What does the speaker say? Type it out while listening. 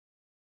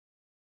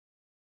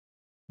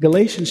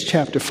Galatians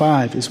chapter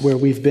 5 is where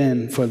we've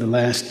been for the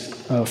last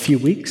few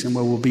weeks and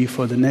where we'll be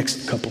for the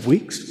next couple of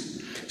weeks.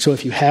 So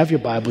if you have your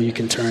Bible, you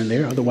can turn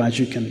there. Otherwise,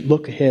 you can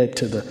look ahead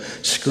to the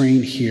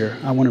screen here.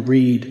 I want to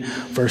read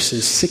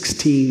verses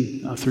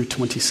 16 through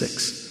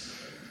 26.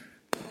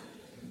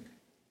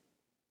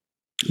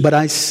 But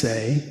I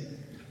say,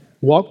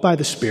 walk by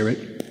the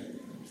Spirit,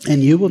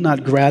 and you will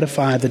not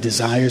gratify the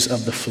desires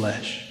of the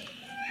flesh.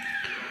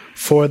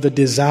 For the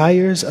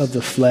desires of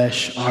the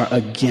flesh are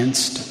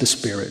against the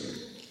Spirit,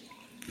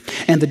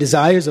 and the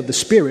desires of the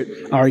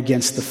Spirit are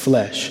against the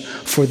flesh.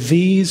 For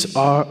these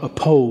are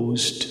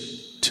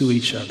opposed to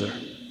each other,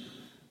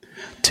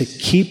 to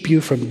keep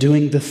you from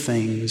doing the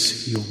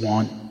things you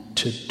want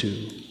to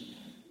do.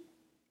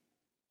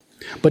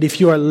 But if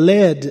you are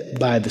led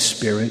by the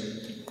Spirit,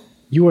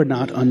 you are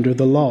not under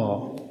the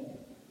law.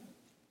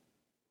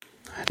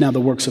 Now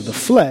the works of the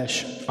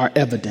flesh are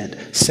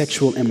evident: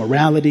 sexual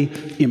immorality,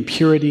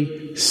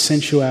 impurity,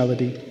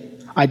 sensuality,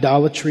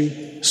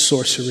 idolatry,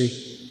 sorcery,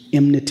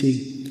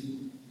 enmity,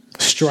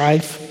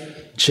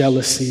 strife,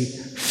 jealousy,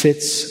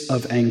 fits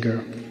of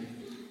anger,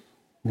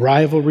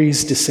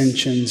 rivalries,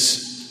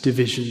 dissensions,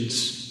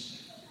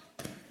 divisions,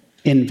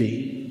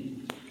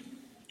 envy,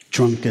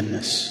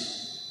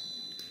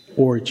 drunkenness,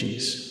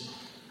 orgies,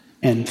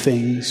 and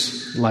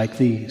things like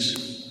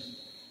these.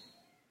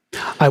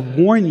 I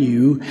warn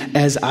you,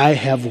 as I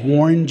have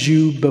warned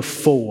you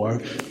before,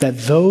 that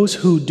those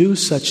who do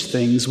such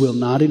things will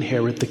not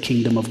inherit the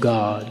kingdom of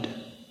God.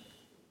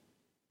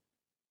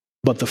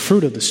 But the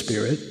fruit of the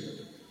Spirit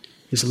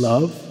is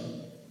love,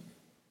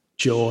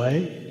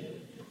 joy,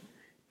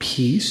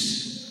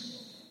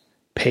 peace,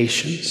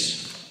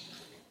 patience,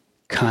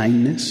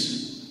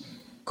 kindness,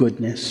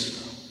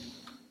 goodness,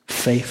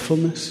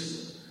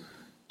 faithfulness,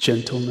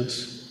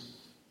 gentleness,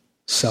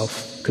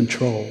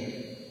 self-control.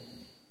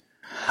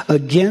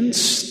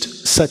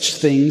 Against such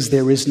things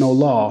there is no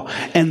law,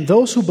 and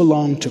those who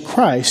belong to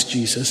Christ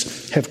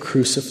Jesus have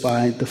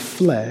crucified the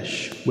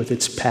flesh with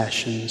its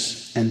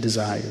passions and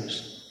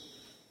desires.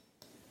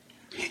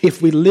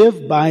 If we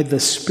live by the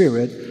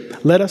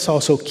Spirit, let us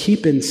also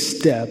keep in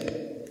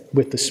step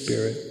with the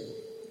Spirit.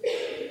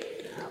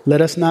 Let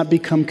us not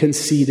become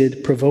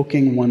conceited,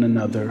 provoking one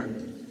another,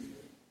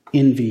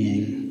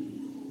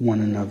 envying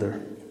one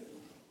another.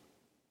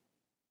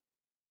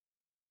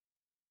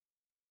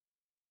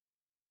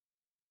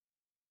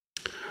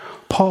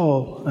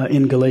 Paul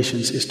in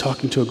Galatians is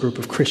talking to a group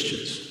of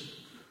Christians.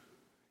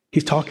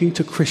 He's talking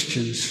to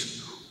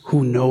Christians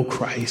who know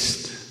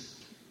Christ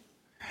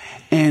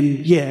and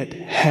yet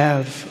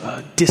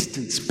have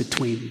distance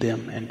between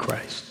them and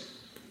Christ.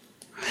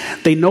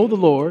 They know the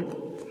Lord,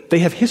 they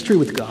have history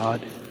with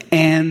God,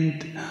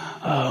 and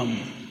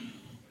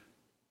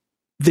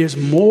there's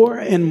more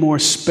and more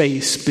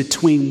space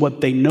between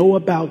what they know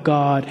about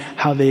God,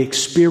 how they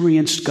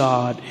experienced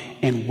God,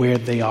 and where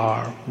they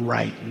are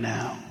right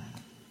now.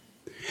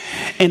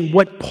 And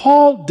what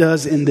Paul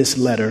does in this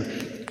letter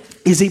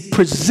is he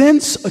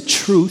presents a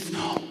truth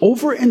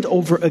over and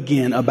over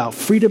again about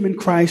freedom in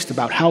Christ,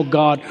 about how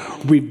God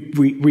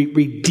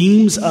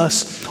redeems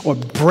us or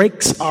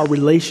breaks our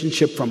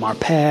relationship from our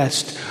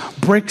past,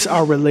 breaks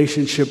our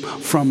relationship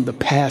from the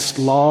past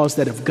laws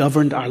that have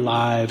governed our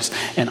lives,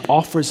 and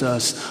offers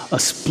us a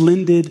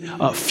splendid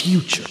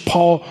future.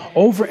 Paul,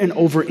 over and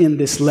over in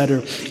this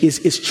letter,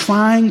 is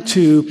trying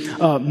to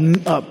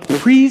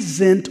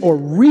present or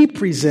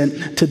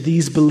represent to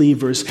these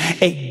believers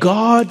a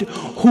God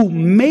who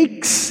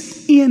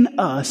makes in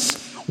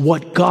us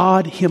what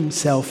God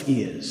himself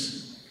is.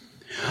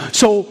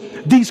 So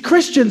these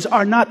Christians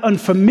are not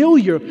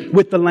unfamiliar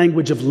with the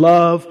language of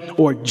love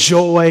or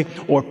joy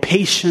or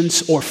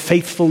patience or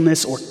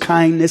faithfulness or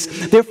kindness.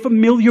 They're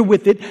familiar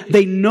with it.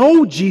 They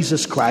know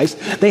Jesus Christ.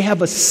 They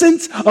have a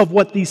sense of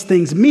what these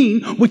things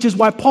mean, which is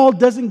why Paul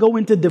doesn't go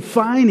into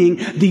defining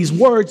these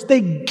words.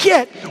 They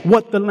get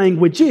what the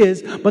language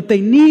is, but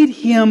they need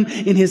him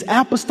in his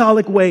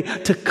apostolic way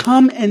to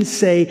come and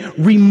say,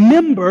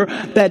 remember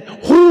that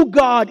who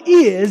God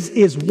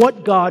is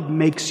what God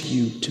makes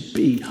you to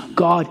be.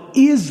 God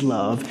is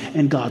love,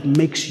 and God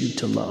makes you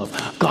to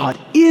love. God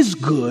is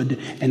good,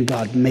 and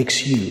God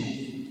makes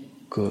you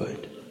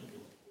good.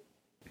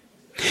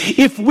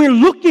 If we're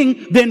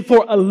looking then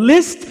for a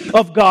list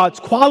of God's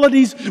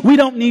qualities, we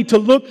don't need to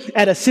look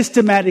at a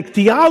systematic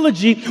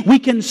theology. We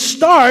can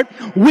start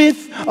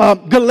with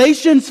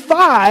Galatians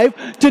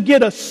 5 to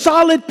get a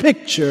solid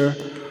picture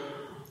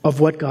of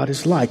what God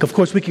is like. Of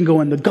course, we can go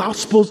in the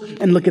Gospels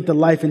and look at the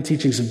life and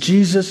teachings of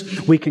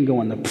Jesus. We can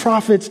go in the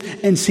prophets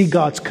and see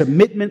God's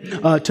commitment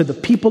to the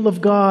people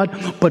of God.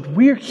 But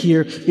we're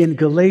here in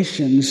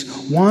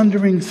Galatians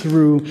wandering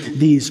through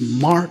these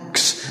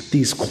marks,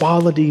 these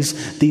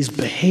qualities, these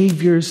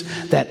behaviors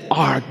that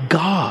are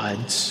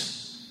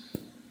God's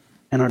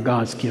and are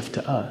God's gift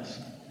to us.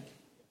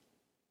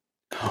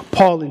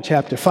 Paul in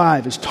chapter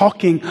 5 is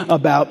talking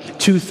about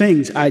two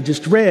things I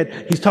just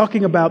read. He's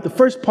talking about the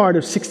first part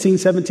of 16,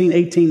 17,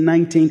 18,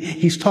 19.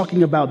 He's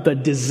talking about the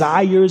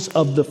desires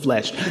of the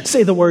flesh.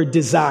 Say the word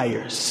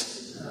desires.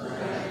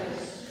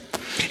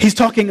 He's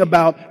talking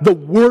about the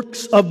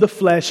works of the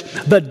flesh,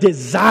 the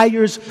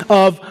desires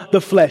of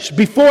the flesh.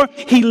 Before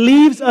he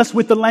leaves us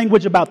with the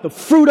language about the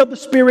fruit of the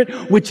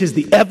Spirit, which is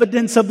the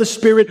evidence of the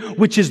Spirit,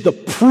 which is the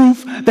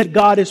proof that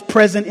God is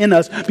present in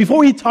us.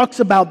 Before he talks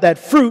about that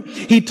fruit,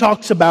 he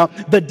talks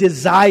about the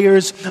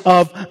desires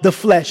of the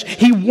flesh.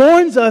 He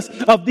warns us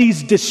of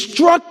these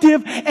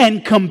destructive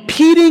and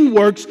competing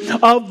works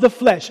of the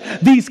flesh,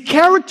 these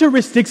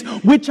characteristics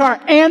which are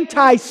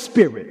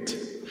anti-spirit.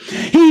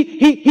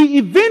 He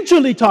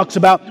eventually talks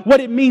about what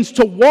it means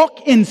to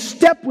walk in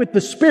step with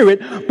the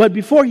Spirit, but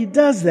before he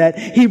does that,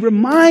 he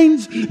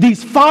reminds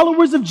these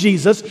followers of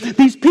Jesus,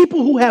 these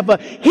people who have a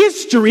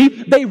history,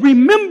 they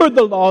remember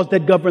the laws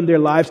that govern their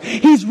lives.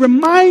 He's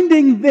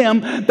reminding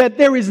them that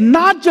there is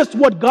not just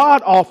what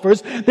God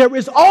offers, there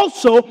is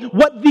also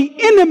what the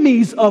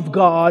enemies of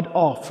God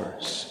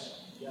offers.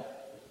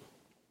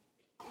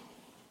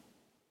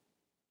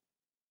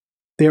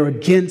 They're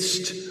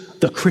against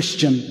the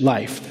Christian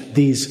life.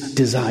 These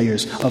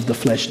desires of the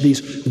flesh,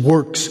 these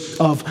works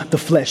of the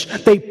flesh.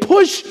 They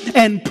push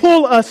and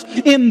pull us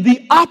in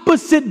the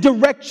opposite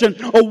direction,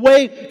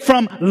 away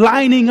from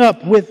lining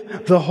up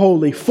with the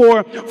holy.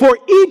 For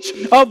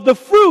each of the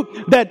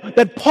fruit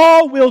that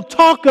Paul will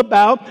talk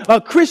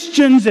about,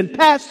 Christians and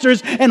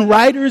pastors and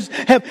writers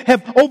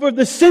have over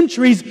the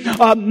centuries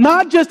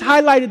not just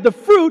highlighted the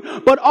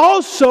fruit, but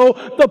also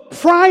the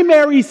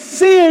primary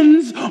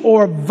sins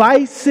or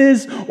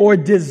vices or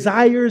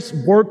desires,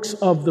 works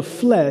of the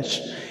flesh,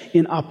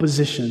 in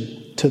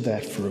opposition to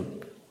that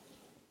fruit.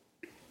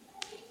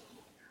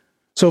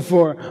 So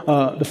for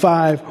the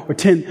 5 or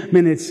 10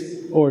 minutes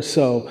or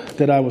so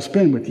that I will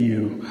spend with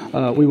you,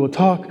 we will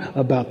talk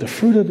about the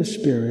fruit of the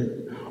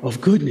Spirit of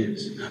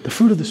goodness, the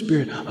fruit of the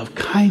Spirit of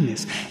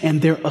kindness,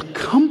 and their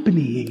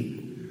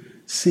accompanying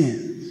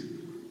sins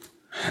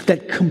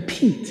that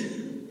compete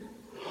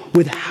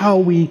with how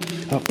we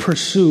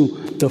pursue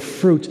the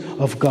fruit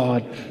of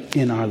God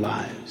in our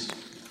lives.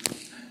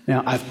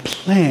 Now, I've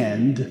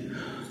planned,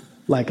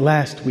 like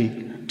last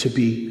week, to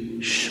be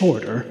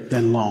shorter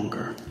than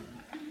longer.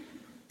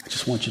 I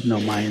just want you to know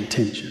my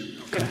intention,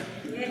 okay?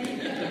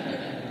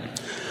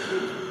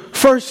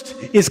 First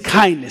is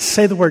kindness.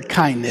 Say the word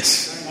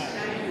kindness.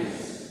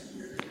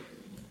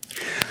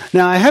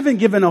 Now, I haven't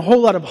given a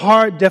whole lot of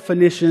hard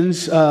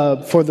definitions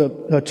for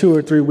the 2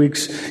 or 3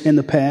 weeks in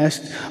the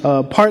past,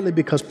 partly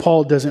because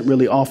Paul doesn't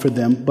really offer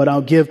them, but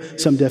I'll give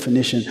some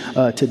definition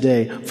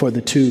today for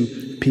the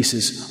 2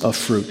 pieces of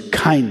fruit.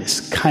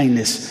 Kindness.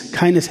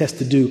 Kindness has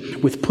to do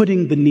with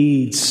putting the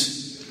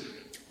needs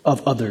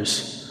of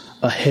others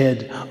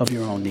ahead of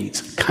your own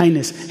needs.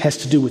 Kindness has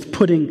to do with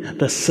putting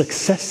the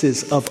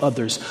successes of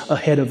others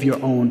ahead of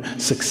your own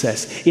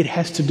success. It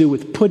has to do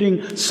with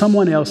putting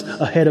someone else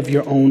ahead of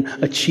your own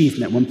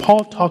achievement. When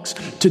Paul talks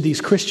to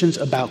these Christians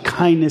about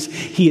kindness,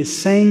 he is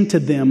saying to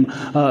them,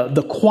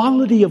 the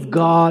quality of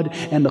God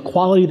and the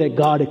quality that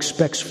God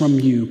expects from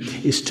you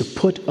is to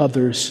put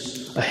others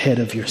ahead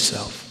of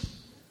yourself.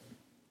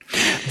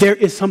 There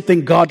is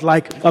something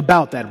godlike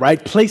about that,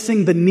 right?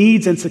 Placing the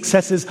needs and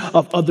successes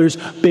of others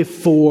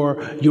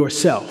before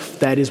yourself.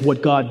 That is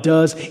what God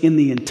does in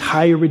the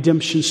entire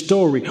redemption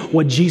story.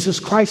 What Jesus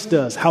Christ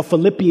does. How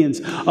Philippians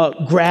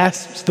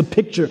grasps the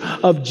picture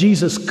of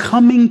Jesus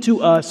coming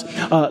to us,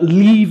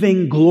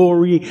 leaving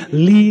glory,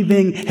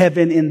 leaving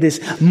heaven in this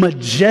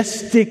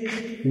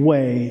majestic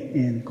way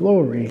in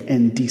glory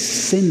and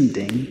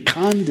descending,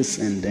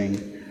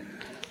 condescending,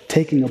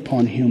 taking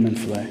upon human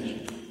flesh.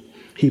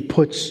 He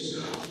puts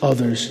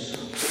others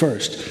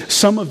first.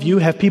 Some of you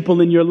have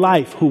people in your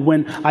life who,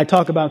 when I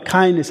talk about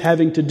kindness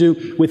having to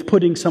do with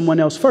putting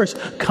someone else first,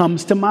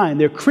 comes to mind.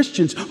 They're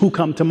Christians who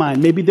come to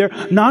mind. Maybe they're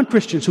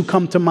non-Christians who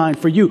come to mind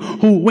for you,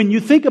 who, when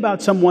you think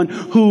about someone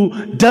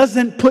who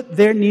doesn't put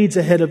their needs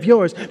ahead of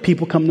yours,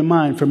 people come to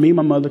mind. For me,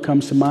 my mother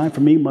comes to mind.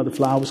 For me, Mother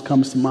Flowers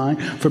comes to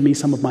mind. For me,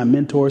 some of my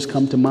mentors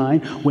come to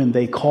mind. When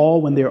they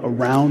call, when they're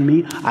around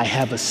me, I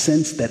have a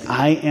sense that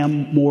I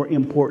am more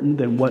important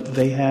than what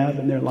they have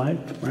in their life,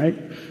 right?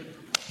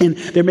 And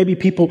there may be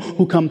people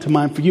who come to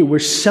mind for you. We're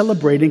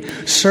celebrating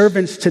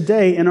servants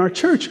today in our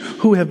church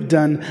who have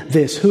done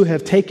this, who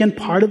have taken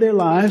part of their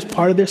lives,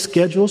 part of their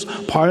schedules,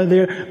 part of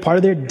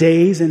their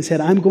days, and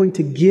said, I'm going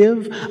to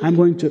give, I'm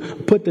going to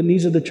put the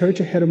needs of the church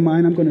ahead of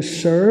mine, I'm going to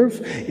serve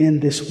in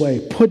this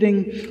way,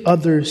 putting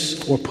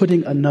others or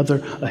putting another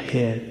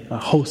ahead.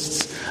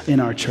 Hosts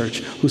in our church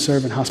who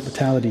serve in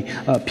hospitality,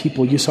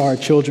 people, you saw our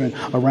children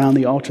around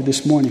the altar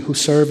this morning who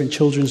serve in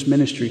children's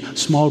ministry,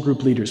 small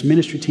group leaders,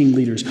 ministry team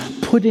leaders,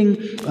 putting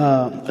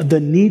the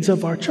needs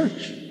of our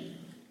church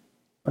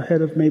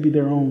ahead of maybe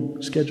their own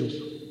schedules.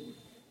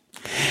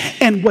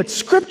 And what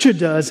Scripture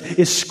does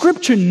is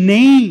Scripture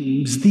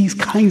names these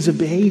kinds of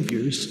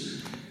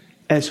behaviors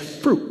as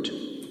fruit,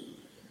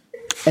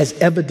 as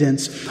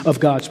evidence of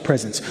God's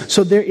presence.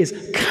 So there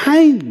is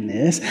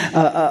kindness,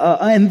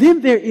 and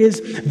then there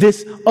is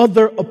this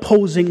other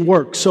opposing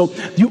work. So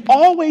you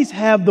always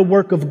have the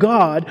work of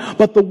God,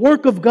 but the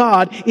work of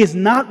God is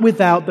not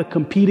without the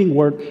competing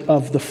work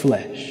of the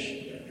flesh.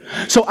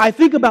 So I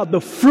think about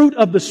the fruit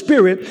of the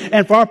Spirit,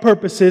 and for our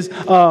purposes,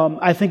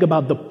 I think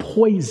about the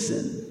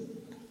poison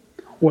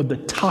or the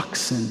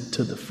toxin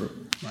to the fruit.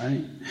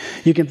 Right?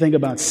 You can think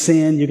about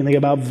sin, you can think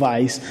about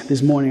vice.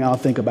 This morning I'll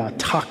think about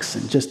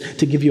toxin, just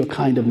to give you a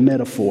kind of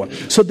metaphor.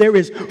 So there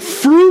is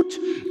fruit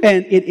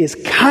and it is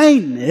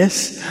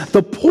kindness.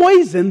 The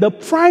poison, the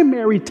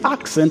primary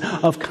toxin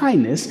of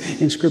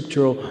kindness in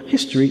scriptural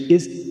history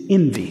is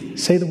envy.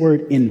 Say the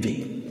word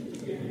envy.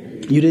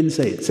 You didn't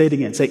say it. Say it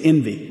again. Say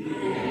envy.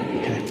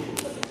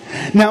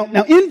 Now,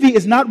 envy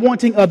is not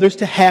wanting others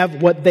to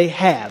have what they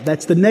have.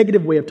 That's the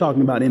negative way of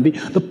talking about envy.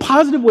 The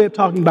positive way of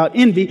talking about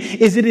envy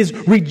is it is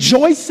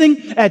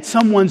rejoicing at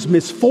someone's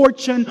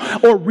misfortune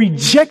or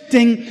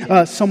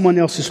rejecting someone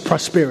else's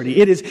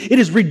prosperity. It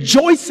is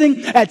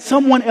rejoicing at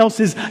someone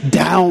else's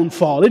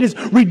downfall. It is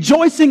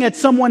rejoicing at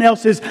someone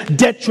else's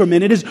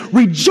detriment. It is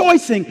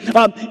rejoicing,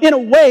 in a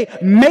way,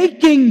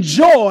 making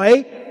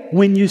joy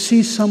when you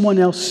see someone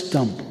else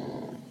stumble.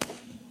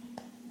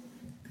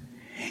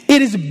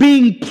 It is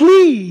being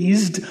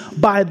pleased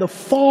by the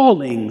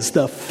fallings,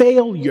 the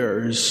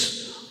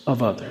failures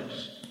of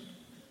others.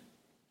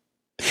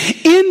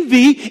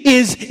 Envy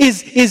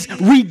is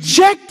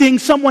rejecting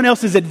someone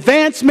else's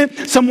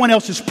advancement, someone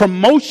else's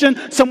promotion,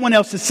 someone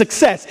else's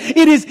success.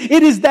 It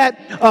is that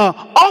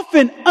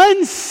often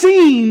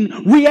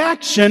unseen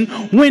reaction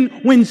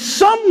when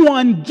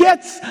someone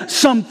gets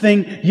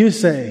something, you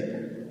say,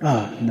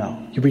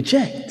 no, you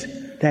reject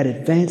that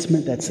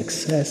advancement, that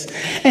success.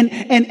 And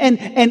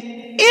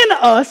in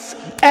us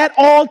at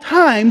all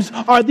times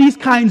are these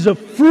kinds of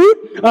fruit,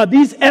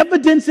 these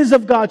evidences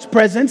of God's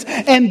presence,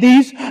 and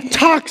these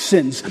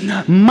toxins.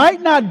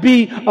 Might not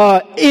be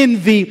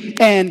envy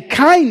and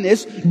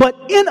kindness, but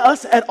in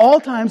us at all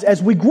times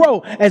as we grow,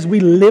 as we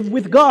live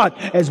with God,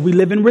 as we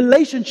live in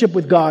relationship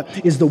with God,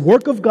 is the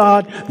work of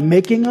God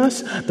making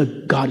us.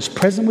 God is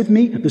present with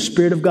me. The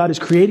Spirit of God is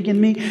creating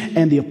in me,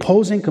 and the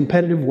opposing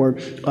competitive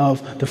work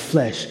of the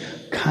flesh.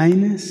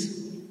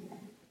 Kindness,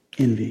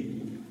 envy.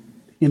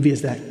 Envy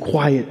is that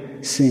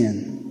quiet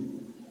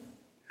sin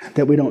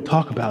that we don't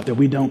talk about, that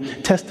we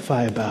don't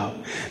testify about,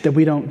 that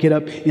we don't get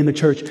up in the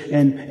church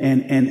and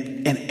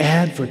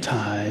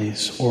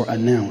advertise or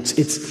announce.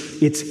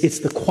 It's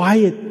the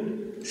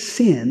quiet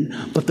sin,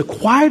 but the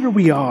quieter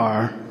we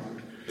are,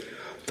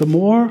 the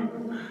more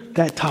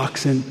that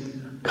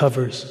toxin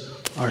covers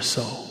our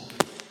soul.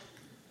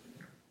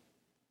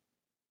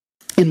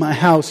 In my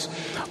house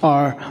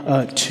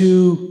are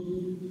two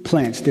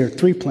plants. There are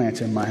 3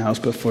 plants in my house,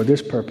 but for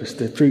this purpose,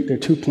 there are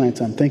 2 plants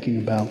I'm thinking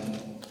about.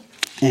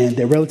 And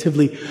they're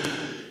relatively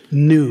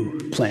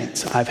new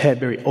plants. I've had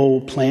very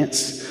old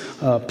plants,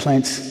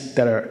 plants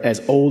that are as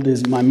old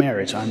as my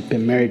marriage. I've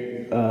been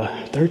married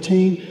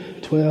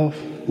 13, 12,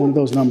 one of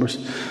those numbers,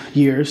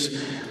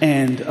 years.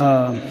 And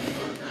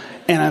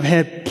I've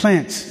had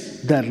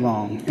plants that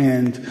long.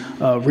 And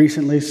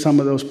recently, some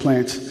of those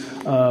plants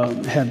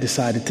have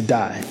decided to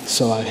die.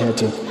 So I had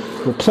to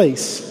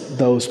replace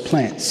those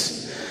plants.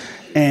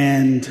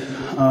 And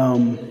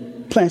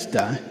plants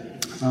die.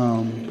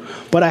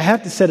 But I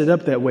have to set it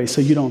up that way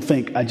so you don't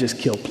think I just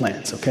kill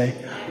plants, okay?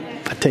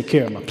 I take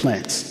care of my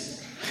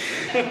plants.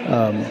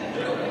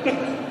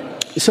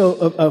 So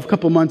a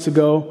couple months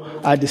ago,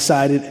 I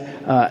decided,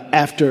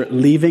 after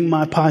leaving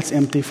my pots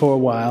empty for a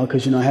while,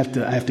 because I have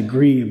to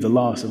grieve the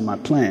loss of my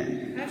plant.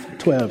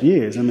 12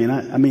 years. I mean,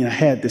 I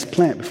had this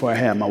plant before I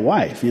had my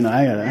wife.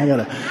 I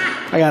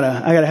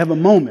gotta have a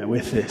moment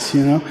with this.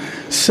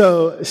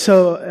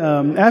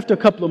 So after a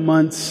couple of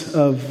months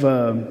of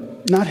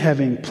not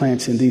having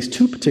plants in these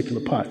 2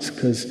 particular pots,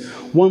 because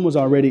one was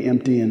already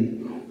empty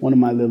and one of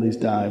my lilies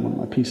died, one of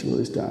my peace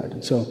lilies died.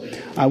 And so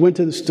I went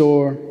to the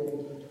store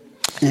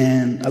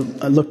and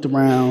I looked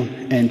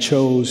around and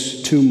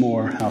chose 2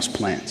 more house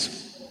plants.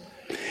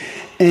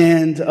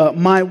 And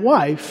my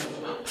wife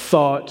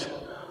thought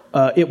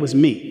it was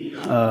me,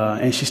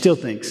 and she still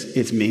thinks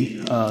it's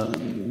me,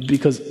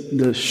 because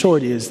the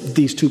short is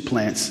these 2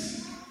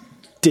 plants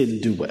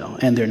didn't do well,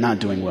 and they're not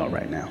doing well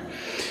right now.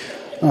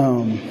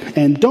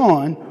 And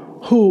Dawn,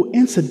 who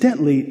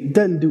incidentally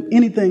doesn't do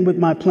anything with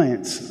my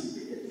plants,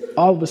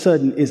 all of a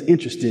sudden is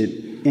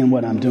interested in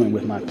what I'm doing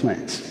with my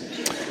plants.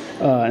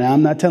 Now,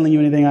 I'm not telling you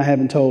anything I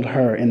haven't told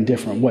her in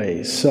different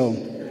ways. So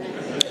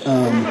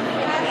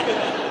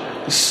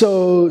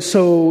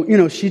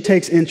she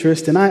takes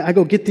interest, and I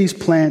go get these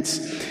plants,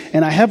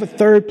 and I have a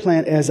 3rd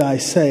plant, as I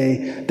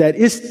say, that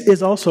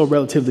is also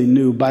relatively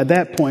new. By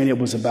that point, it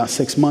was about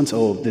 6 months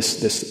old,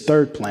 this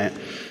 3rd plant,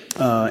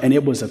 and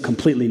it was a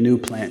completely new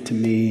plant to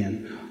me,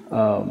 and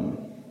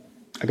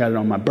I got it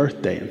on my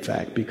birthday, in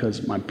fact, because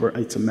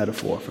it's a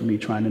metaphor for me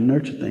trying to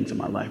nurture things in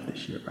my life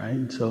this year, right?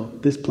 And so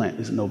this plant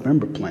is a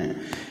November plant,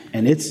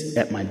 and it's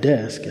at my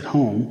desk at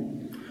home.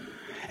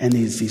 And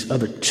these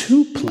other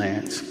 2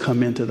 plants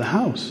come into the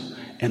house,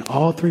 and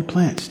all 3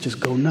 plants just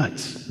go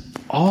nuts.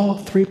 All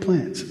 3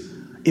 plants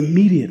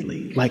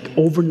immediately, like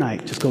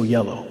overnight, just go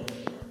yellow.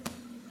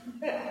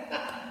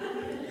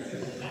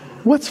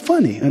 What's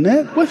funny,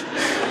 Annette? What?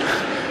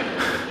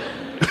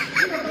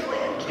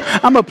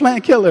 I'm a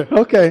plant killer.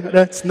 Okay,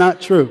 that's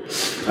not true.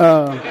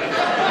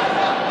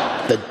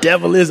 The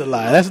devil is a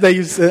lie. That's what they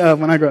used to say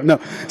when I grew up. No.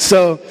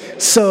 So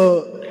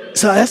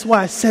that's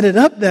why I set it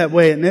up that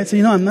way. And that's,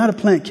 I'm not a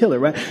plant killer,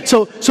 right?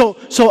 So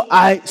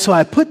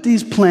I put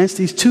these plants,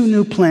 these 2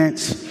 new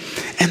plants,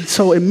 and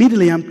so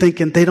immediately I'm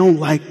thinking they don't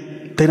like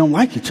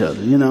each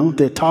other,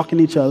 They're talking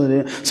to each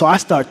other. So I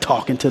start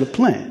talking to the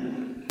plant.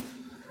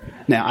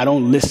 Now, I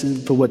don't listen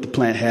for what the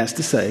plant has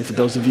to say. For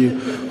those of you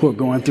who are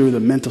going through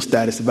the mental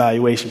status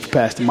evaluation for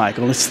Pastor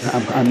Michael,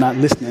 I'm not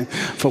listening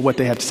for what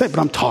they have to say, but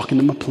I'm talking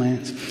to my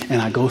plants,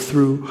 and I go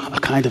through a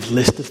kind of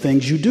list of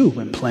things you do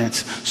when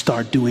plants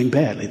start doing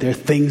badly. There are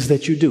things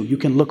that you do. You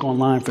can look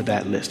online for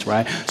that list,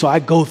 right? So I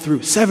go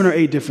through 7 or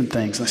 8 different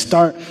things. I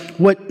start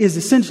what is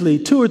essentially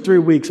 2 or 3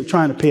 weeks of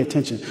trying to pay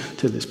attention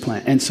to this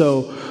plant. And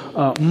so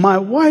my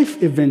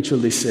wife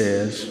eventually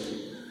says,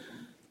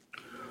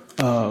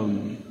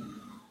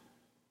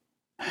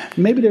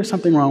 maybe there's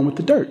something wrong with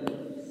the dirt.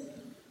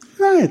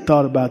 And I had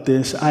thought about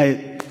this.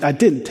 I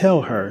didn't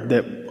tell her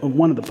that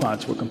one of the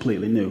pots were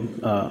completely new,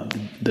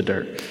 the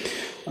dirt.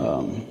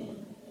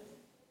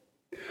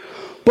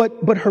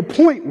 But her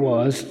point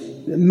was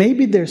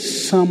maybe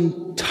there's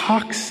some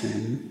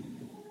toxin,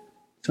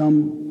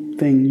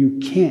 something you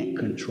can't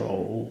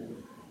control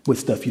with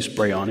stuff you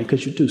spray on it,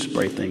 because you do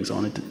spray things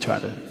on it to try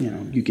to,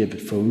 you give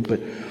it food, but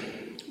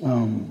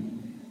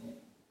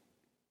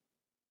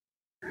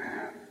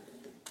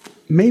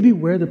maybe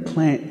where the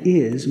plant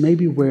is,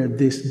 maybe where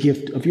this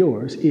gift of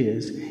yours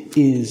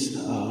is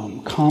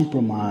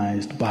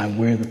compromised by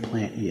where the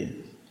plant is.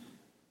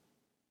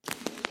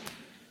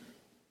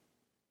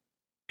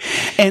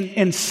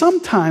 And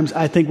sometimes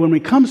I think when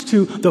it comes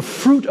to the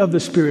fruit of the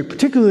Spirit,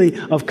 particularly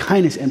of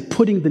kindness and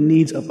putting the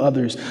needs of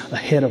others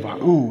ahead of our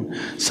own,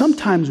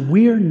 sometimes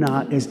we're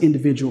not, as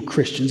individual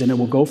Christians, and it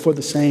will go for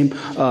the same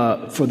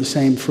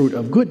fruit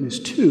of goodness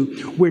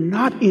too, we're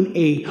not in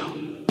a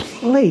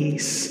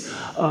place,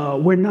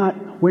 we're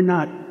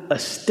not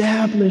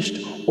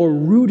established or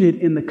rooted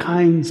in the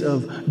kinds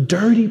of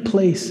dirty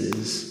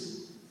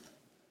places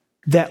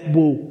that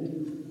will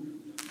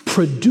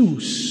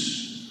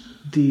produce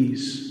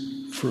these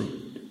fruit.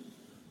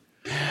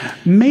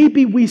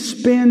 Maybe we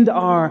spend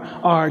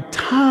our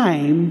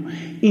time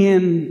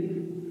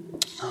in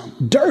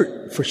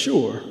dirt, for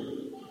sure.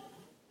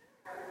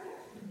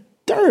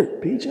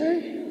 Dirt,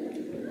 PJ.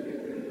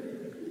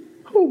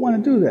 Who would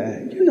want to do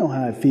that? You know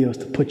how it feels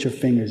to put your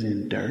fingers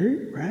in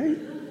dirt, right?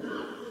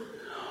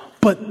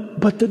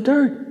 But the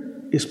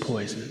dirt is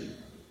poison.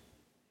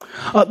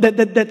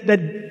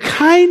 That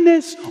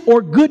kindness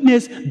or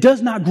goodness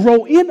does not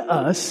grow in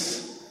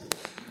us,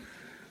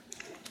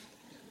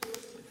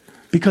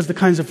 because the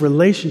kinds of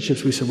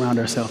relationships we surround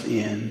ourselves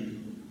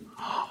in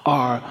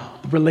are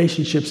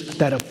relationships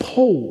that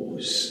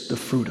oppose the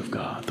fruit of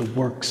God, the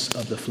works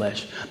of the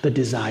flesh, the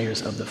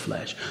desires of the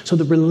flesh. So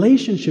the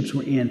relationships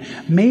we're in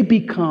may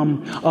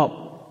become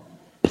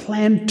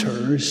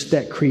planters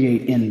that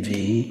create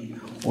envy,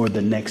 or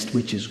the next,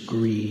 which is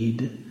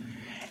greed,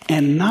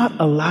 and not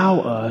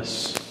allow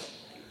us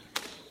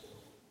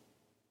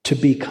to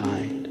be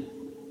kind.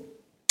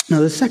 Now,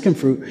 the second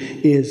fruit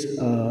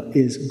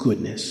is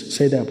goodness.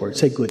 Say that word.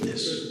 Say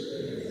goodness.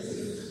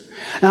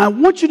 Now, I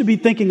want you to be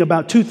thinking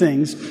about 2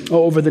 things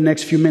over the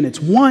next few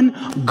minutes. One,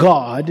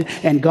 God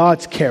and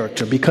God's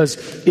character. Because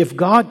if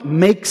God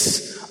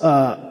makes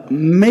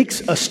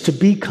us to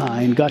be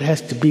kind, God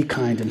has to be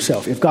kind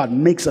himself. If God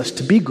makes us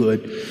to be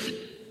good,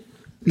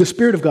 the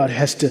Spirit of God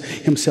has to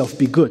himself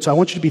be good. So I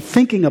want you to be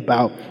thinking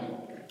about,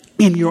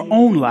 in your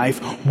own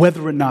life,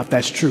 whether or not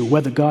that's true,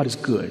 whether God is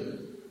good.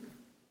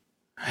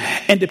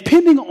 And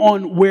depending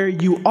on where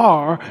you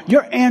are,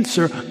 your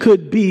answer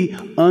could be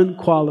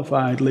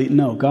unqualifiedly,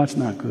 no, God's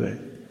not good.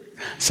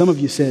 Some of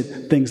you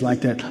said things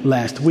like that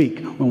last week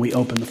when we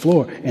opened the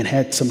floor and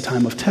had some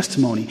time of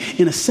testimony.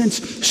 In a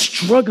sense,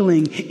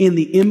 struggling in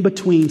the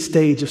in-between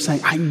stage of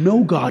saying, I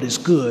know God is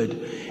good,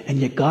 and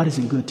yet God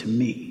isn't good to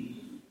me.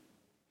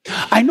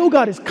 I know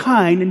God is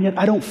kind, and yet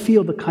I don't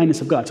feel the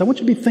kindness of God. So I want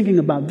you to be thinking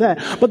about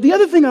that. But the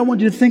other thing I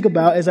want you to think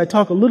about as I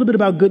talk a little bit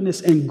about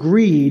goodness and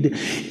greed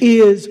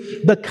is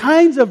the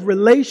kinds of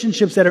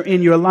relationships that are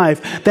in your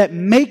life that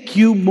make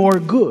you more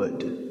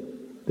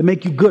good, that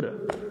make you gooder,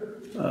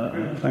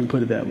 if I can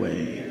put it that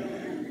way,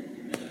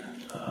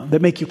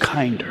 that make you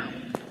kinder.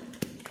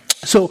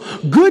 So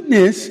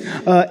goodness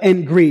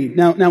and greed.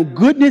 Now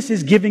goodness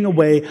is giving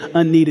away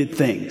unneeded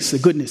things. The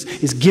goodness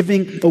is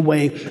giving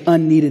away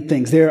unneeded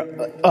things.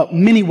 There are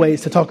many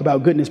ways to talk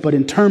about goodness, but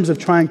in terms of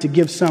trying to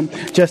give some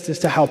justice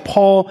to how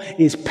Paul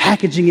is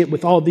packaging it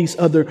with all these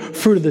other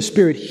fruit of the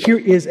Spirit, here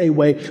is a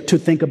way to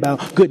think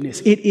about goodness.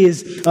 It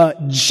is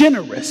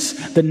generous.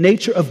 The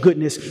nature of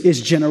goodness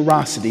is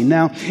generosity.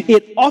 Now,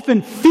 it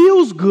often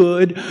feels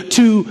good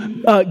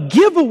to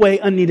give away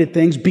unneeded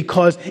things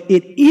because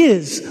it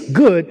is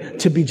good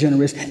to be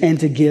generous and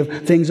to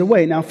give things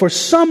away. Now, for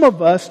some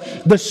of us,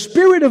 the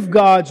Spirit of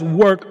God's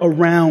work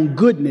around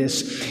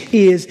goodness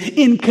is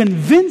in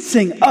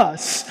convincing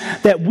us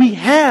that we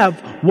have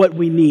what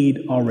we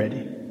need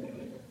already.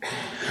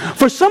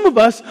 For some of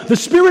us, the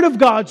Spirit of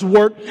God's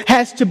work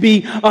has to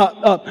be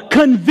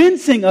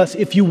convincing us,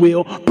 if you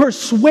will,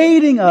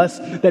 persuading us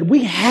that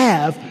we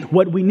have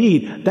what we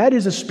need. That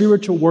is a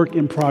spiritual work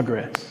in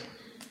progress.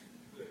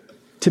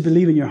 To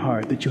believe in your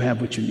heart that you have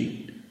what you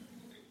need.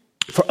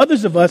 For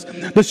others of us,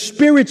 the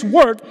Spirit's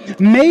work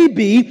may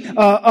be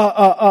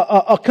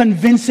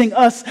convincing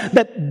us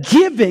that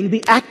giving,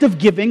 the act of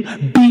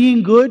giving,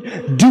 being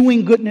good,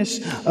 doing goodness,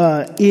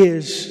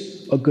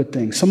 is a good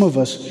thing. Some of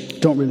us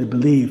don't really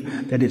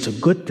believe that it's a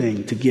good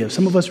thing to give.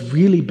 Some of us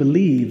really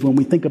believe when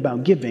we think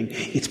about giving,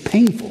 it's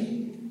painful.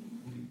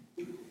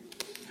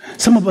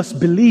 Some of us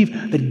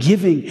believe that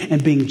giving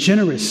and being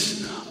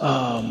generous,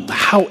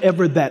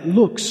 however that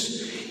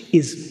looks,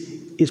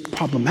 is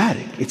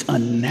problematic. It's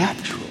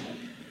unnatural.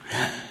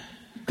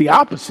 The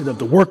opposite of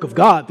the work of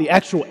God, the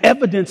actual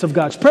evidence of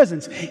God's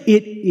presence,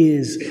 it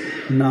is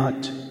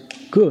not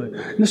good.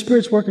 And the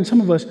Spirit's work in some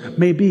of us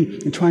may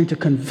be in trying to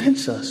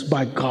convince us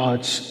by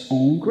God's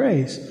own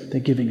grace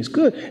that giving is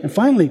good. And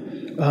finally,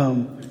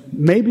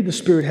 maybe the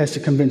Spirit has to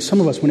convince some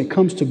of us when it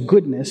comes to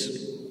goodness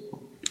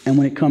and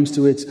when it comes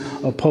to its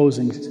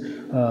opposing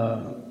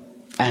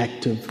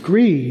act of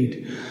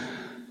greed,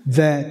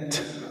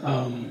 that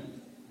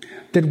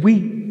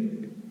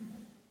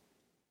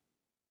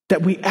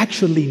we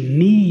actually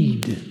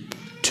need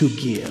to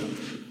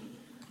give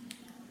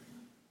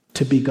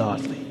to be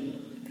godly.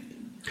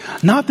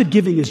 Not that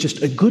giving is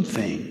just a good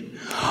thing,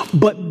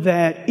 but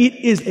that it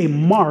is a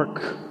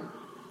mark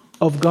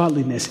of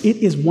godliness. It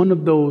is one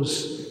of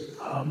those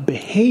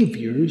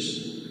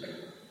behaviors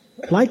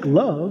like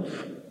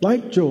love,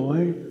 like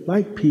joy,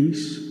 like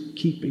peace,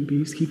 keeping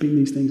these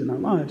things in our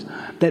lives,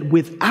 that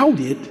without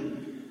it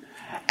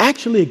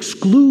actually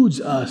excludes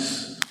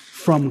us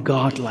from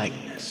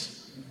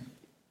godlikeness.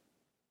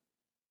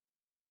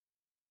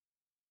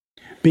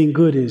 Being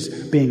good is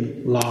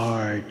being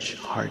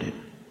large-hearted.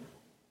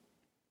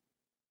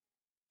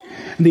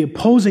 And the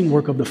opposing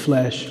work of the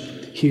flesh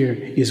here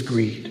is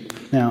greed.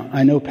 Now,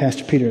 I know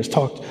Pastor Peter has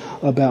talked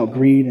about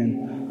greed,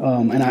 and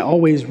I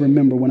always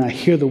remember when I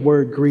hear the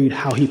word greed,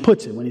 how he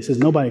puts it, when he says,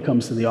 nobody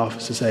comes to the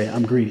office to say,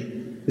 I'm greedy.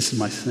 This is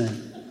my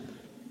sin.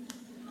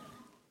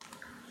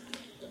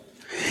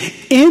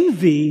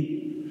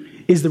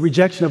 Envy is the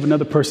rejection of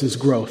another person's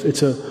growth.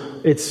 It's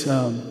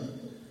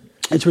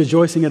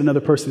rejoicing at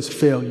another person's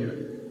failure.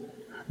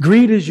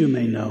 Greed, as you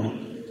may know,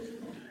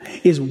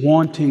 is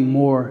wanting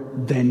more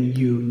than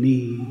you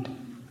need.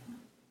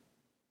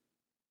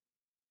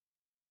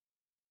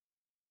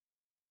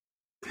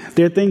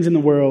 There are things in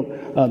the world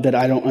that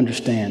I don't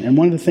understand. And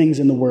one of the things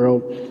in the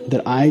world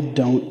that I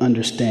don't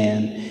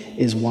understand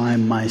is why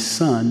my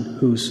son,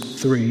 who's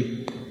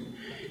 3,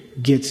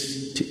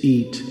 gets to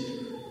eat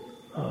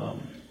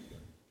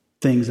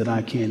things that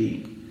I can't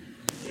eat.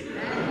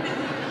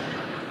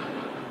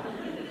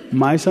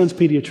 My son's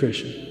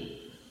pediatrician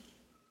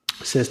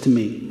says to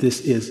me,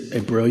 this is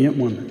a brilliant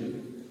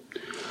woman.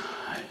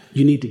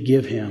 You need to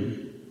give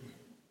him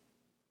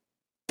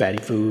fatty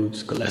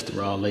foods,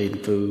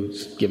 cholesterol-laden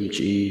foods, give him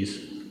cheese,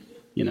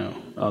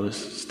 all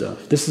this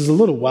stuff. This is a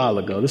little while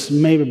ago. This is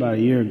maybe about a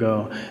year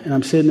ago. And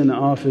I'm sitting in the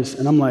office,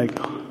 and I'm like,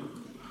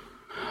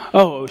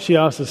 oh, she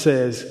also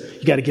says,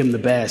 you got to give him the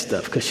bad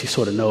stuff, because she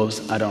sort of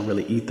knows I don't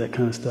really eat that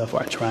kind of stuff,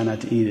 or I try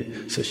not to eat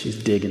it, so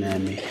she's digging at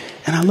me.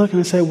 And I look and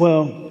I say,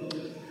 well,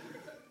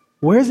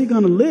 where's he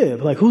going to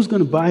live? Like, who's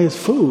going to buy his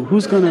food?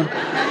 Who's going to...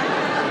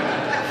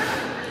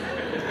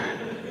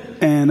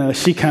 And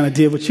she kind of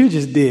did what you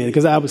just did,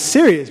 because I was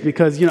serious,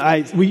 because,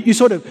 you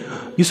sort of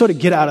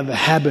get out of the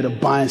habit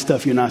of buying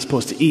stuff you're not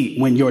supposed to eat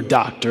when your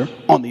doctor,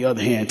 on the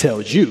other hand,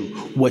 tells you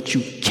what you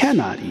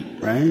cannot eat,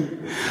 right?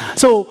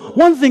 So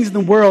one of the things in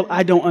the world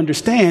I don't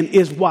understand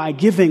is why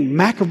giving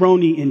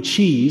macaroni and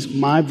cheese,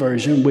 my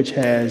version, which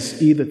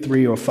has either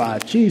 3 or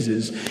 5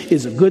 cheeses,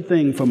 is a good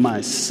thing for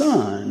my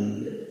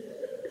son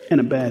and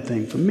a bad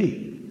thing for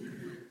me.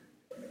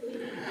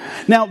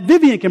 Now,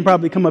 Vivian can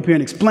probably come up here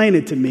and explain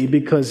it to me,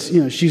 because,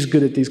 she's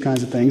good at these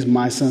kinds of things.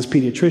 My son's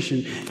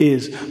pediatrician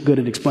is good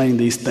at explaining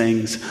these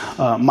things.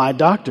 My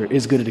doctor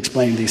is good at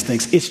explaining these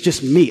things. It's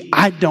just me.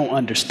 I don't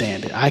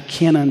understand it. I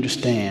can't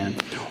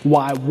understand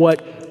why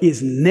what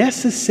is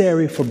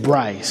necessary for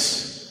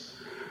Bryce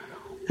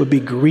would be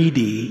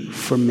greedy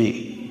for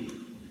me.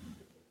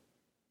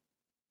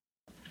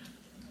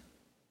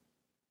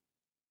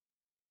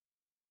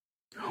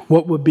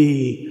 What would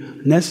be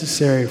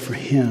necessary for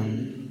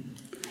him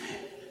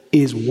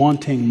is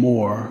wanting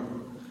more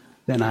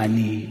than I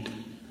need.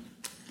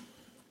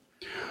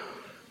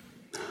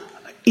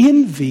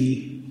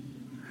 Envy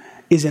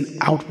is an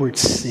outward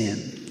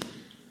sin.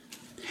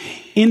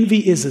 Envy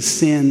is a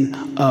sin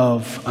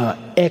of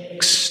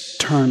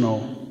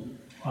external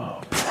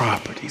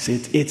properties.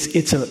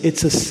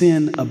 It's a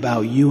sin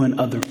about you and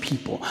other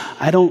people.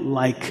 I don't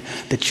like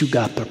that you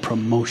got the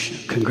promotion.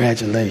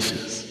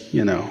 Congratulations,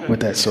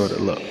 with that sort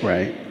of look,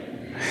 right?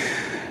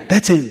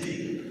 That's envy.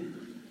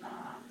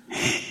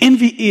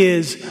 Envy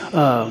is,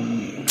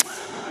 I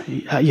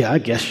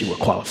guess you were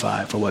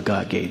qualified for what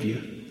God gave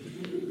you.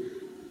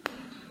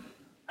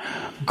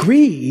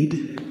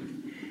 Greed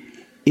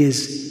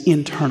is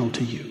internal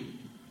to you.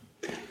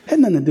 It has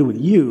nothing to do with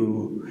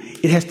you.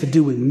 It has to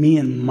do with me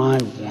and my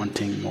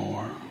wanting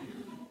more.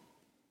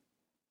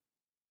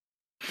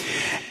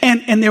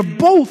 And they're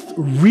both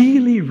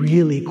really,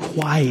 really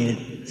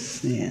quiet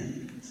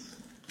sins.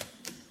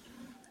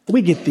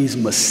 We get these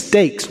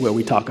mistakes where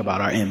we talk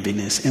about our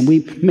enviness, and we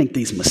make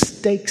these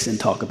mistakes and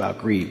talk about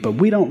greed, but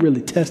we don't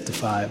really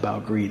testify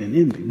about greed and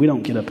envy. We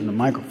don't get up in the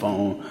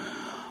microphone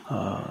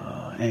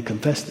and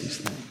confess these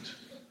things.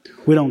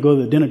 We don't go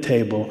to the dinner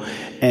table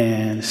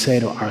and say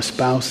to our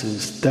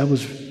spouses, that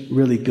was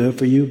really good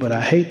for you, but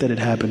I hate that it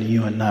happened to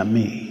you and not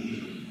me.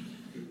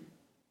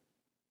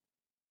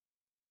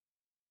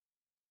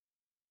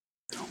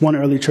 One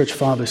early church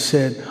father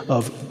said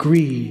of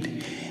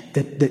greed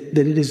that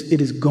it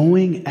is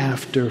going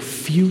after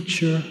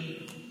future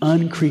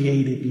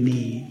uncreated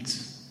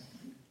needs.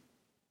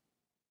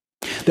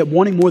 That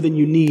wanting more than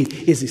you need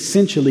is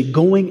essentially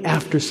going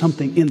after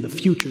something in the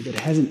future that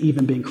hasn't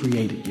even been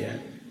created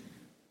yet.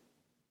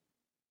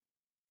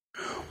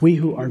 We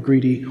who are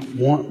greedy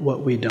want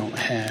what we don't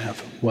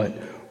have, what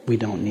we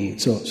don't need.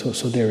 So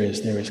there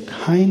is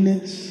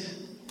kindness,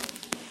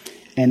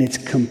 and it's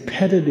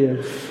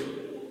competitive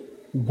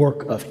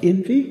work of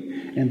envy,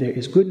 and there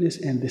is goodness,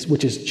 and this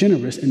which is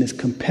generous, and this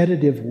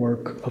competitive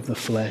work of the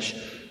flesh,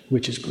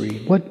 which is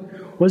greed.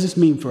 What does this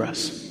mean for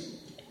us?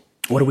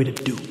 What are we to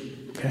do?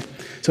 Okay.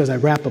 So as I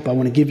wrap up, I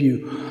want to give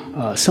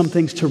you some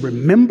things to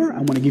remember. I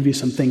want to give you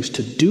some things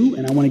to do,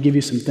 and I want to give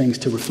you some things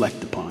to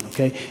reflect upon.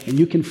 Okay, and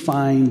you can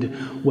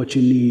find what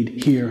you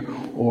need here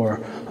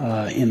or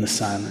in the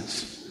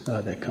silence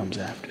that comes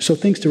after. So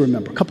things to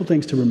remember, a couple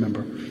things to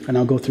remember, and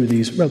I'll go through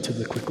these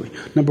relatively quickly.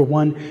 Number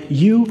one,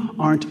 you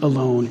aren't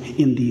alone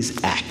in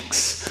these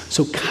acts.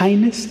 So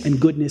kindness and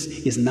goodness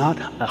is not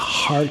a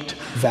heart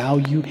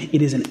value.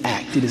 It is an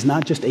act. It is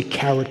not just a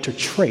character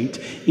trait.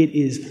 It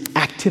is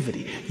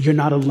activity. You're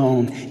not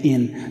alone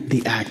in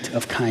the act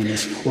of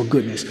kindness or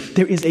goodness.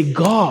 There is a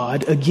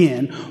God,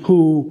 again,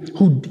 who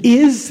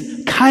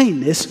is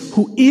kindness,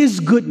 who is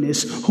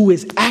goodness, who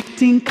is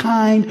acting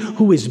kind,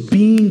 who is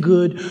being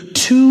good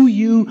to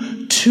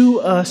you, to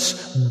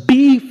us,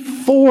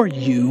 before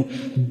you,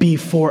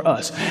 before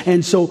us.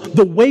 And so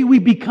the way we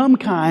become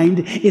kind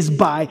is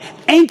by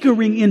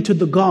anchoring into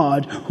the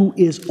God who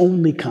is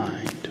only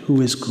kind,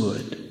 who is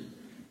good.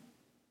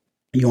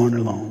 You aren't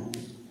alone.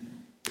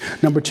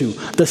 Number two,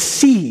 the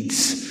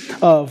seeds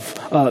of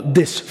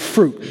this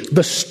fruit,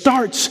 the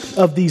starts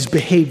of these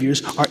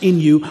behaviors are in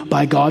you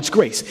by God's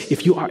grace.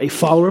 If you are a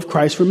follower of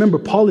Christ, remember,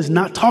 Paul is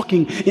not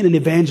talking in an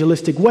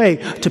evangelistic way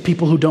to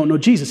people who don't know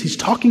Jesus. He's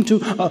talking to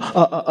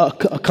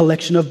a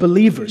collection of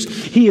believers.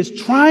 He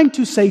is trying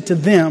to say to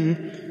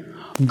them,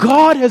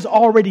 God has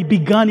already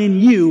begun in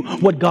you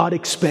what God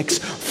expects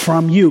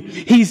from you.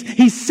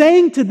 He's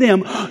saying to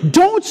them,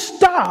 don't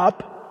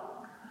stop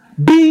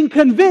being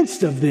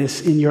convinced of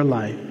this in your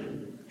life.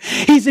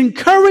 He's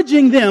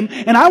encouraging them,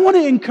 and I want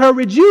to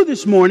encourage you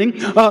this morning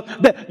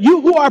that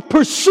you who are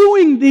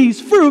pursuing these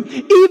fruit,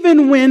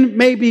 even when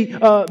maybe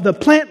the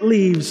plant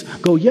leaves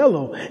go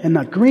yellow and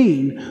not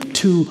green,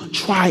 to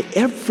try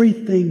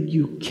everything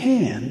you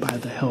can by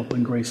the help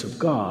and grace of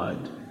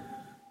God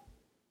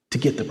to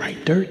get the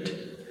right dirt,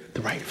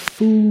 the right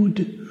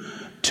food,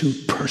 to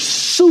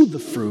pursue the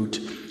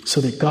fruit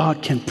so that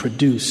God can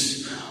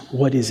produce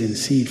what is in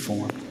seed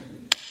form.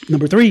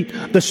 Number three,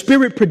 the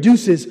Spirit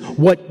produces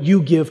what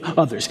you give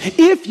others.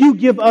 If you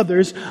give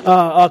others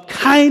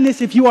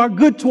kindness, if you are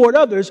good toward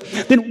others,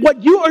 then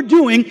what you are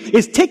doing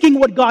is taking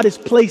what God has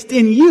placed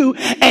in you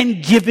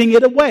and giving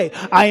it away.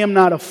 I am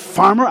not a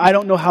farmer. I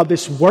don't know how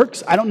this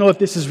works. I don't know if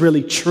this is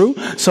really true.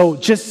 So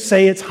just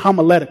say it's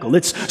homiletical.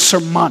 It's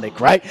sermonic,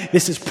 right?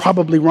 This is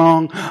probably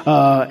wrong,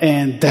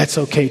 and that's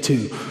okay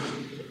too.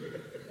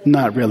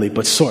 Not really,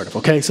 but sort of,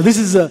 okay? So this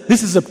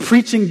is a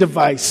preaching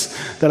device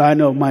that I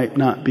know might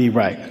not be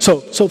right. So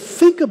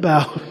think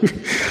about,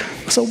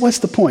 so what's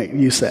the point,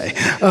 you say?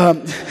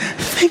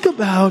 Think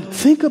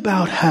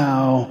about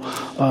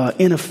how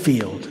in a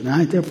field,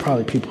 now there are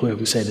probably people here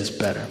who say this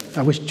better.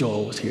 I wish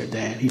Joel was here,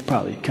 Dan. He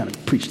probably kind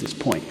of preached this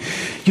point.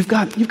 You've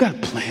got a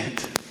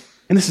plant.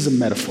 And this is a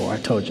metaphor. I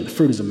told you, the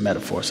fruit is a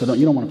metaphor. So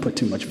you don't want to put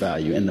too much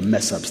value in the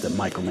mess-ups that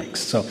Michael makes.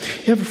 So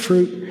you have a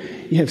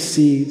fruit, you have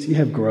seeds, you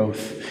have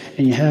growth,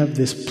 and you have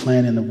this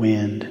plant in the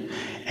wind,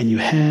 and you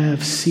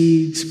have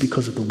seeds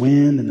because of the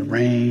wind and the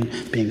rain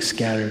being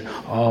scattered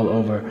all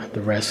over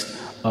the rest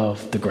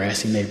of the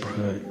grassy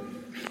neighborhood.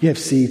 You have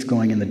seeds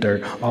going in the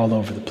dirt all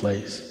over the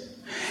place.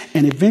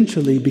 And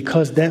eventually,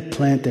 because that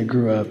plant that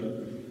grew up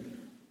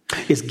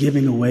is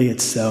giving away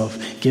itself,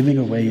 giving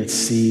away its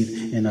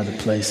seed in other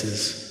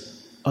places,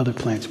 other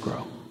plants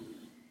grow.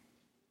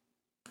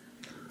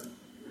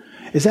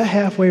 Is that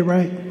halfway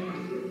right?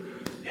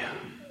 Yeah.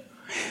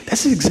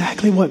 That's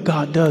exactly what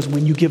God does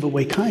when you give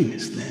away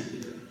kindness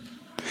then.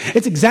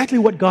 It's exactly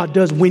what God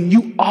does when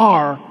you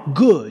are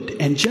good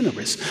and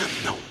generous.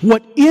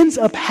 What ends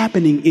up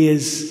happening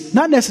is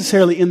not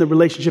necessarily in the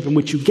relationship in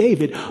which you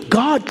gave it.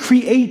 God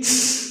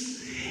creates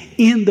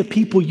in the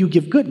people you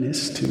give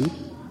goodness to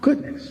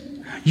goodness.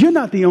 You're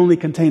not the only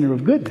container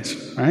of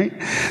goodness, right?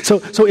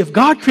 So if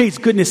God creates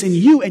goodness in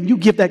you and you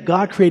give that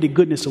God-created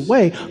goodness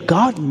away,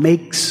 God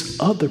makes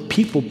other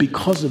people,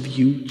 because of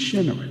you,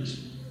 generous.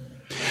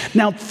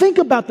 Now think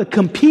about the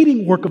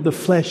competing work of the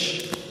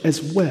flesh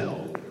as well.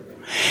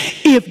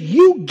 If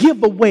you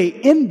give away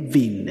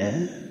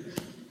enviness,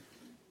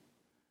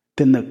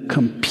 then the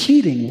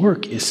competing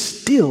work is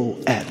still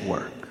at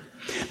work.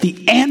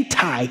 The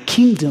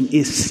anti-kingdom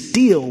is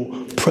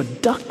still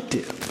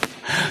productive.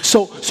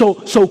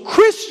 So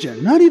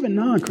Christian, not even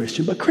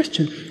non-Christian, but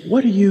Christian,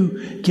 what are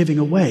you giving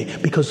away?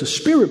 Because the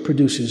Spirit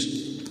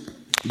produces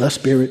the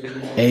Spirit,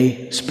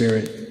 a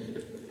Spirit.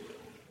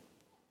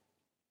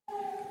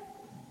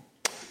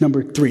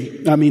 Number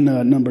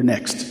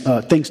next,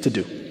 things to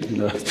do.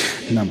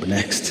 Number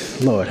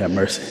next, Lord have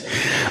mercy.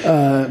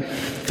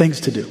 Things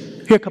to do.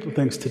 Here are a couple of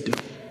things to do.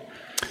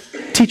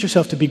 Teach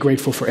yourself to be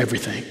grateful for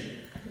everything.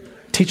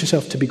 Teach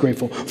yourself to be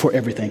grateful for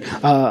everything.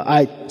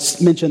 I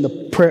mentioned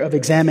the prayer of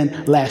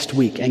examine last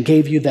week and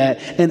gave you that.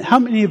 And how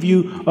many of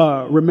you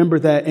remember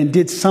that and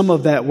did some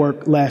of that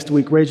work last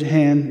week? Raise your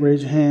hand.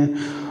 Raise your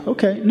hand.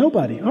 Okay,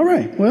 nobody. All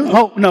right. Well,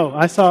 oh no,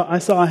 I saw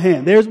a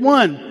hand. There's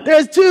one.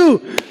 There's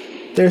two.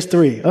 There's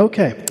three.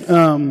 Okay.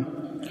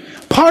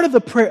 Part of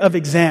the prayer of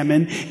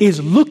examine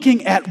is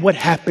looking at what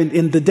happened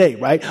in the day,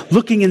 right?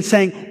 Looking and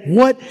saying,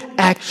 what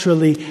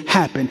actually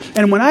happened?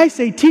 And when I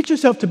say teach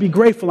yourself to be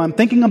grateful, I'm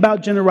thinking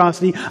about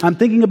generosity. I'm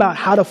thinking about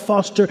how to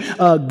foster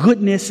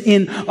goodness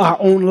in our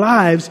own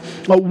lives.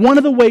 One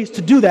of the ways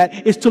to do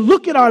that is to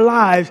look at our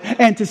lives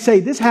and to say,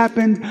 this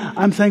happened.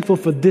 I'm thankful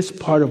for this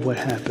part of what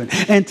happened.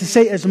 And to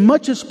say as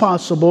much as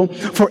possible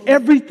for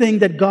everything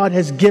that God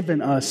has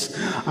given us,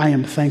 I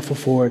am thankful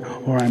for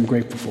it or I'm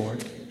grateful for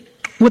it.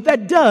 What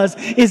that does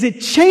is it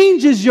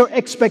changes your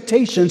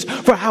expectations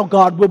for how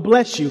God will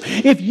bless you.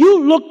 If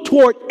you look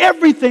toward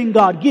everything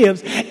God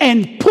gives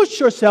and push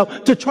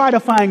yourself to try to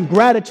find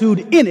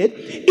gratitude in it,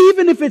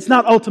 even if it's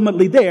not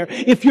ultimately there,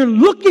 if you're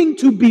looking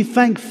to be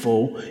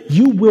thankful,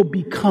 you will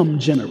become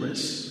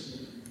generous.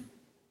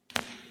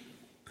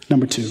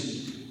 Number 2,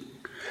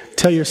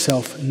 tell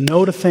yourself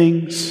no to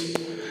things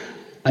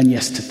and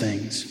yes to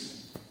things.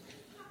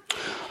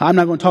 I'm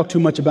not going to talk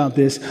too much about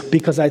this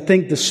because I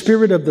think the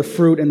spirit of the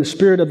fruit and the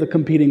spirit of the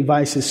competing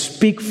vices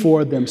speak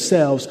for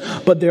themselves.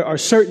 But there are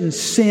certain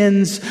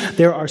sins,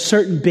 there are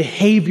certain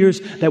behaviors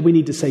that we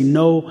need to say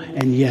no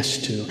and yes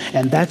to.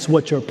 And that's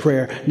what your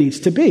prayer needs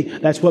to be.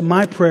 That's what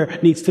my prayer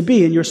needs to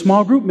be. In your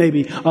small group,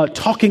 maybe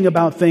talking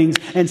about things,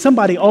 and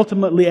somebody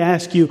ultimately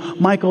asks you,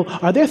 Michael,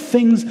 are there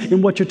things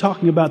in what you're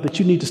talking about that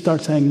you need to start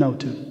saying no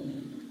to?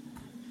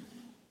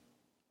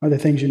 Are there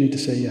things you need to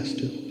say yes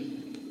to?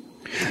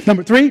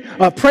 Number 3,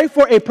 pray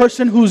for a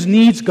person whose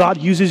needs God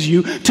uses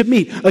you to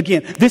meet.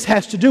 Again, this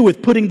has to do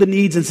with putting the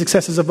needs and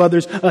successes of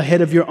others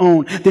ahead of your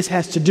own. This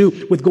has to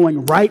do with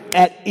going right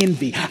at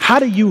envy. How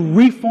do you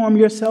reform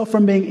yourself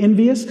from being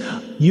envious?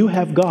 You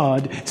have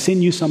God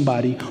send you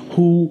somebody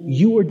who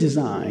you are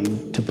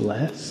designed to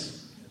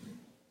bless,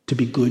 to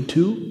be good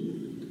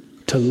to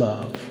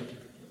love.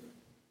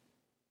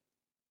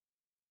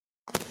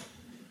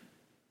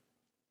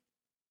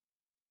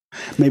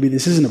 Maybe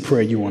this isn't a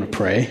prayer you want to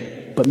pray.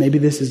 But maybe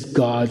this is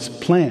God's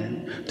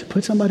plan to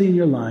put somebody in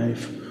your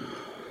life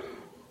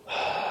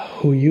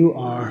who you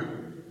are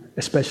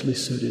especially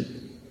suited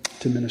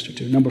to minister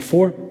to. Number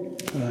 4,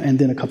 and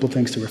then a couple of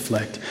things to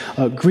reflect.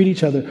 Greet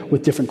each other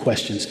with different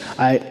questions.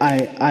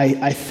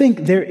 I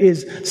think there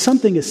is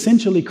something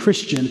essentially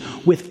Christian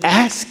with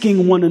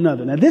asking one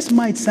another. Now, this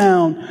might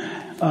sound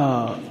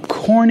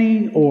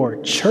corny or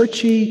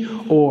churchy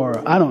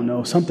or I don't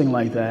know, something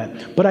like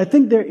that. But I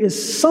think there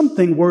is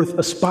something worth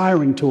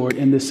aspiring toward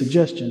in this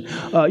suggestion.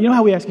 You know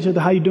how we ask each other,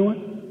 how you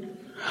doing?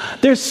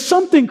 There's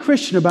something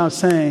Christian about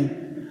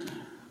saying,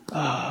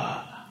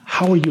 how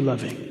are you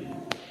loving?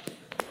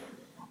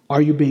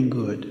 Are you being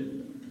good?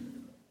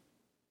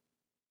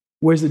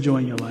 Where's the joy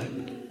in your life?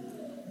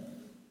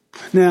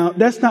 Now,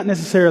 that's not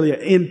necessarily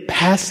an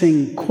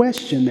in-passing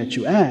question that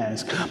you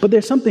ask, but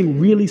there's something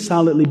really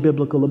solidly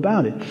biblical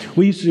about it.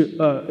 We used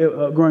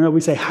to, growing up,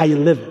 we say, how you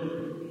living?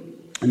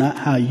 Not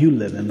how you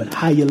living, but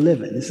how you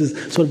living. This is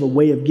sort of a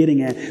way of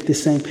getting at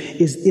this same,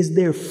 is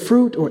there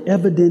fruit or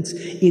evidence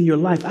in your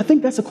life? I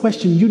think that's a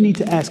question you need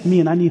to ask me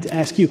and I need to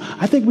ask you.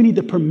 I think we need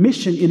the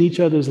permission in each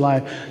other's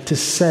life to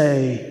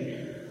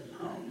say,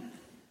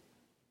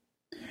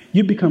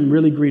 you've become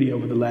really greedy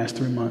over the last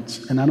 3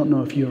 months, and I don't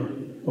know if you're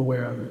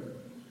aware of it.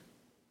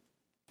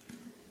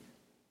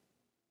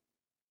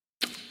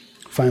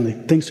 Finally,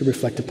 things to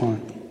reflect upon.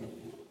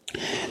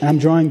 And I'm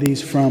drawing these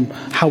from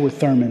Howard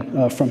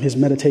Thurman, from his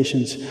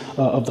Meditations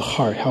of the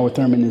Heart. Howard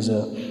Thurman is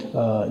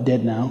a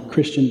dead now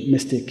Christian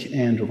mystic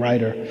and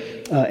writer.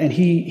 And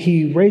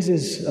he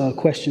raises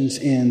questions,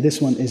 and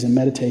this one is in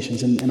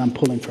Meditations, and I'm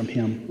pulling from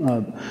him.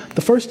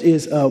 The first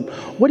is,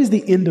 what is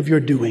the end of your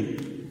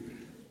doing?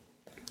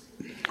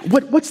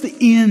 What's the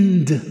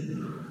end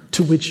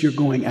to which you're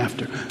going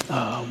after?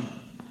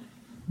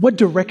 What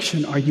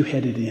direction are you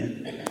headed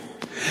in?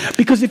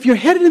 Because if you're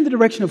headed in the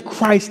direction of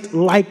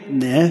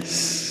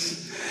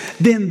Christ-likeness,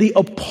 then the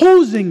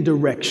opposing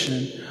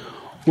direction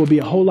will be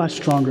a whole lot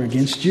stronger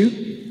against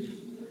you.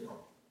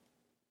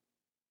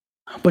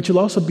 But you'll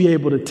also be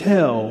able to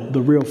tell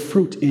the real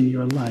fruit in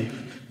your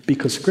life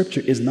because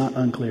Scripture is not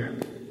unclear.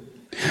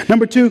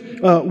 Number two,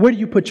 where do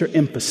you put your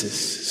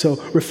emphasis?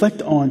 So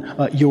reflect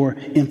on your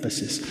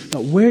emphasis.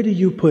 Where do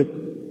you put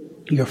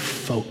your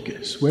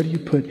focus? Where do you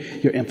put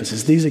your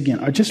emphasis? These, again,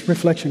 are just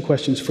reflection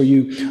questions for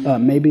you,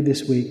 maybe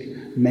this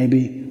week,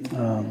 maybe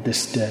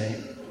this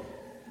day.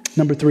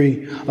 Number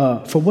three,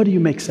 for what do you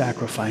make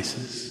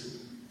sacrifices?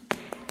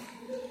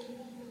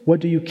 What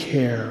do you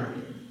care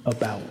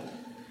about?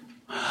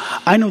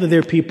 I know that there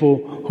are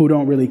people who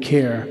don't really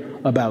care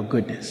about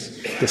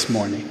goodness this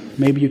morning.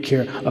 Maybe you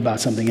care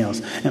about something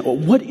else.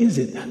 And what is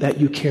it that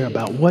you care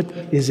about? What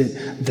is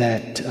it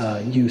that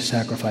you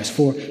sacrifice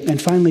for?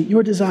 And finally,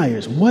 your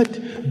desires.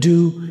 What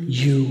do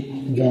you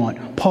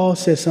want? Paul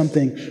says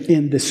something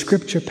in the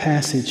scripture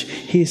passage.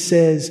 He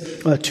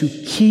says to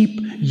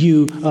keep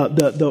you,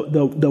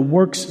 the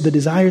works, the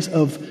desires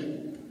of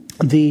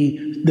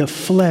the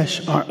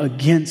flesh are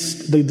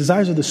against, the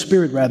desires of the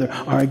spirit rather,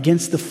 are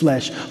against the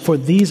flesh, for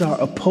these are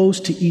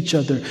opposed to each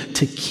other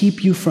to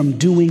keep you from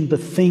doing the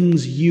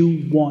things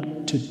you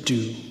want to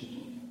do.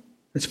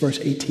 That's verse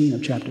 18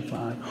 of chapter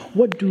 5.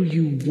 What do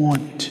you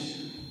want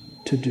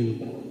to do?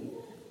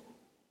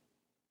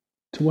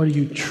 So what are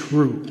you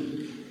true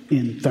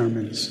in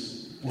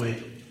Thurman's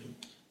way?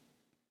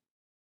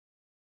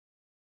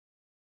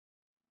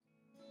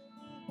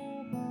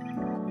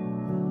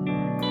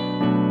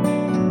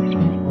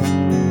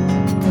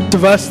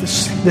 Of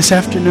us this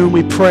afternoon,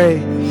 we pray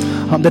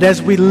that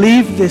as we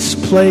leave this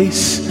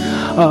place,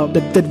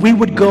 that we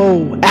would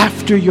go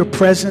after your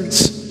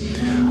presence,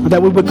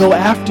 that we would go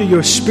after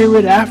your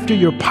spirit, after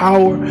your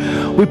power.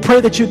 We pray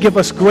that you give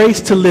us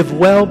grace to live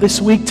well this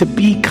week, to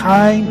be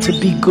kind, to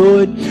be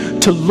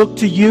good, to look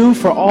to you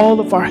for all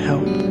of our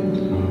help,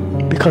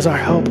 because our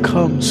help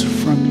comes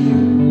from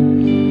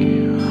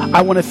you.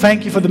 I want to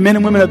thank you for the men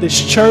and women of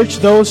this church,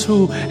 those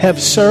who have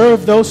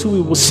served, those who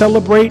we will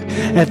celebrate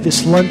at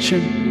this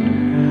luncheon.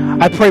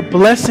 I pray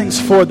blessings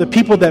for the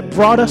people that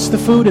brought us the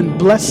food and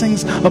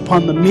blessings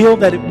upon the meal,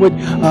 that it would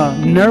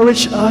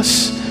nourish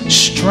us,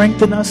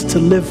 strengthen us to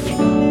live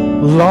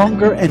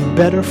longer and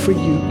better for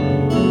you.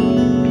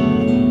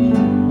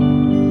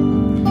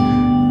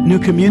 New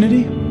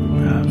community,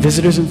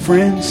 visitors and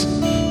friends,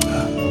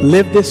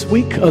 live this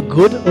week a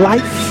good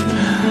life,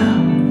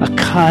 a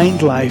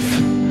kind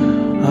life,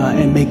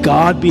 and may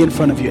God be in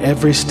front of you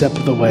every step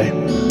of the way.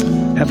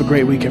 Have a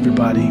great week,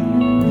 everybody.